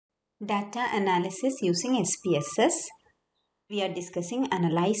Data analysis using SPSS. We are discussing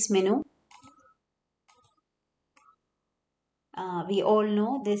analyze menu. We all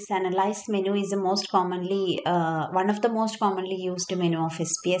know this analyze menu is the most commonly one of the most commonly used menu of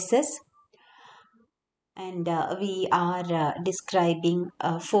SPSS, and we are describing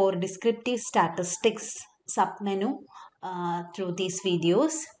for descriptive statistics submenu through these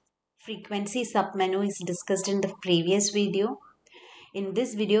videos. Frequency submenu is discussed in the previous video. In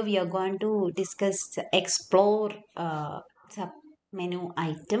this video, we are going to discuss explore submenu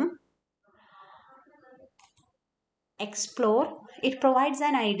item. Explore, it provides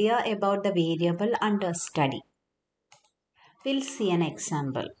an idea about the variable under study. We'll see an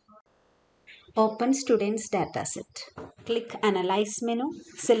example. Open students dataset. Click Analyze menu.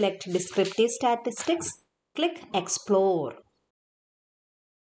 Select Descriptive Statistics. Click Explore.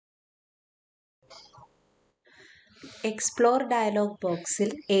 Explore dialogue ബോക്സിൽ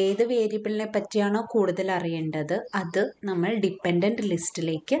ഏത് വേരിയബിളിനെ പറ്റിയാണോ കൂടുതൽ അറിയേണ്ടത് അത് നമ്മൾ dependent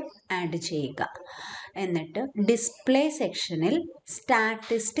ലിസ്റ്റിലേക്ക് add ചെയ്യുക. എന്നിട്ട് ഡിസ്പ്ലേ സെക്ഷനിൽ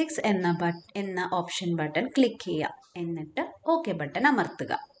സ്റ്റാറ്റിസ്റ്റിക്സ് എന്ന ഓപ്ഷൻ ബട്ടൺ ക്ലിക്ക് ചെയ്യുക. എന്നിട്ട് ഓക്കെ ബട്ടൺ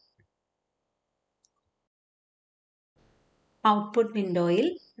അമർത്തുക. ഔട്ട്പുട്ട് വിൻഡോയിൽ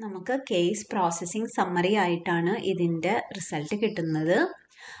നമുക്ക് കേസ് പ്രോസസ്സിംഗ് സമ്മറി ആയിട്ടാണ് ഇതിൻ്റെ റിസൾട്ട് കിട്ടുന്നത്.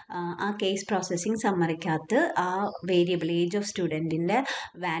 ആ കേസ് പ്രോസസ്സിംഗ് സമ്മറിക്കകത്ത് ആ വേരിയബിൾ ഏജ് ഓഫ് സ്റ്റുഡൻറ്റിൻ്റെ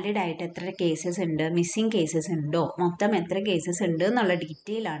വാലിഡ് ആയിട്ട് എത്ര കേസസ് ഉണ്ട്, മിസ്സിംഗ് കേസസ് ഉണ്ടോ, മൊത്തം എത്ര കേസസ് ഉണ്ട് എന്നുള്ള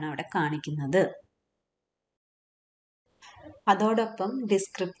ഡീറ്റെയിൽ ആണ് അവിടെ കാണിക്കുന്നത്. അതോടൊപ്പം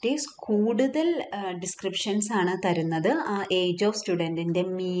ഡിസ്ക്രിപ്റ്റീവ്സ് കൂടുതൽ ഡിസ്ക്രിപ്ഷൻസ് ആണ് തരുന്നത്. ആ ഏജ് ഓഫ് സ്റ്റുഡൻറ്റിൻ്റെ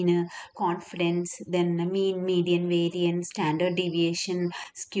മീന്, കോൺഫിഡൻസ്, ദെൻ മീൻ, median, variance, standard deviation,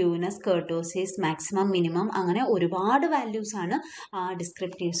 skewness, kurtosis, maximum, minimum, അങ്ങനെ ഒരുപാട് വാല്യൂസ് ആണ് ആ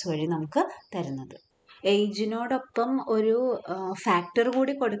ഡിസ്ക്രിപ്റ്റീവ്സ് വഴി നമുക്ക് തരുന്നത്. ഏജിനോടൊപ്പം ഒരു ഫാക്ടർ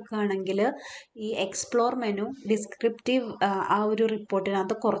കൂടി കൊടുക്കുകയാണെങ്കിൽ ഈ എക്സ്പ്ലോർ മെനു ഡിസ്ക്രിപ്റ്റീവ് ആ ഒരു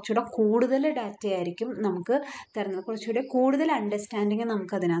റിപ്പോർട്ടിനകത്ത് കുറച്ചുകൂടെ കൂടുതൽ ഡാറ്റ ആയിരിക്കും നമുക്ക് തരുന്നത്. കുറച്ചുകൂടെ കൂടുതൽ അണ്ടർസ്റ്റാൻഡിങ്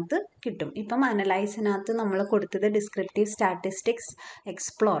നമുക്ക് അതിനകത്ത് കിട്ടും. ഇപ്പം അനലൈസിനകത്ത് നമ്മൾ കൊടുത്തത് ഡിസ്ക്രിപ്റ്റീവ് സ്റ്റാറ്റിസ്റ്റിക്സ്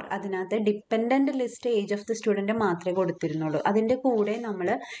എക്സ്പ്ലോർ, അതിനകത്ത് dependent list age of the student മാത്രമേ കൊടുത്തിരുന്നുള്ളൂ. അതിൻ്റെ കൂടെ നമ്മൾ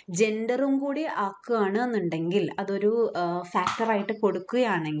ജെൻഡറും കൂടി ആക്കുകയാണ് എന്നുണ്ടെങ്കിൽ, അതൊരു ഫാക്ടറായിട്ട്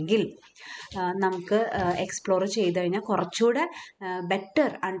കൊടുക്കുകയാണെങ്കിൽ നമുക്ക് എക്സ്പ്ലോർ ചെയ്ത് കഴിഞ്ഞാൽ കുറച്ചുകൂടെ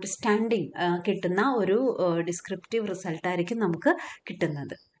ബെറ്റർ അണ്ടർസ്റ്റാൻഡിങ് കിട്ടുന്ന ഒരു ഡിസ്ക്രിപ്റ്റീവ് റിസൾട്ടായിരിക്കും നമുക്ക്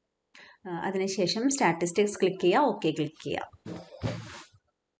കിട്ടുന്നത്. അതിനുശേഷം സ്റ്റാറ്റിസ്റ്റിക്സ് ക്ലിക്ക് ചെയ്യുക, ഓക്കെ ക്ലിക്ക് ചെയ്യുക.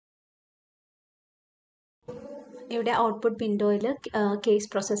 ഇവിടെ ഔട്ട്പുട്ട് വിൻഡോയിൽ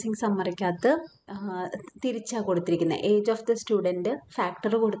കേസ് പ്രോസസ്സിംഗ് സമ്മറിക്കകത്ത് തിരിച്ചാണ് കൊടുത്തിരിക്കുന്നത്. Age of the student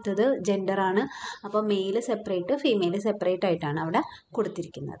factor കൊടുത്തത് ജെൻഡറാണ്. അപ്പോൾ മെയിൽ സെപ്പറേറ്റ്, ഫീമെയിൽ സെപ്പറേറ്റ് ആയിട്ടാണ് അവിടെ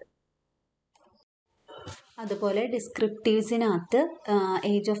കൊടുത്തിരിക്കുന്നത്. അതുപോലെ ഡിസ്ക്രിപ്റ്റീവ്സിനകത്ത്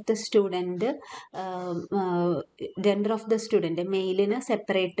age of the student, gender of the student, മെയിലിന്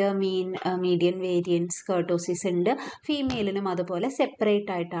separate mean, median, variance, kurtosis ഉണ്ട്. ഫീമെയിലിനും അതുപോലെ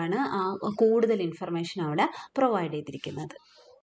സെപ്പറേറ്റ് ആയിട്ടാണ് കൂടുതൽ ഇൻഫർമേഷൻ അവിടെ പ്രൊവൈഡ് ചെയ്തിരിക്കുന്നത്.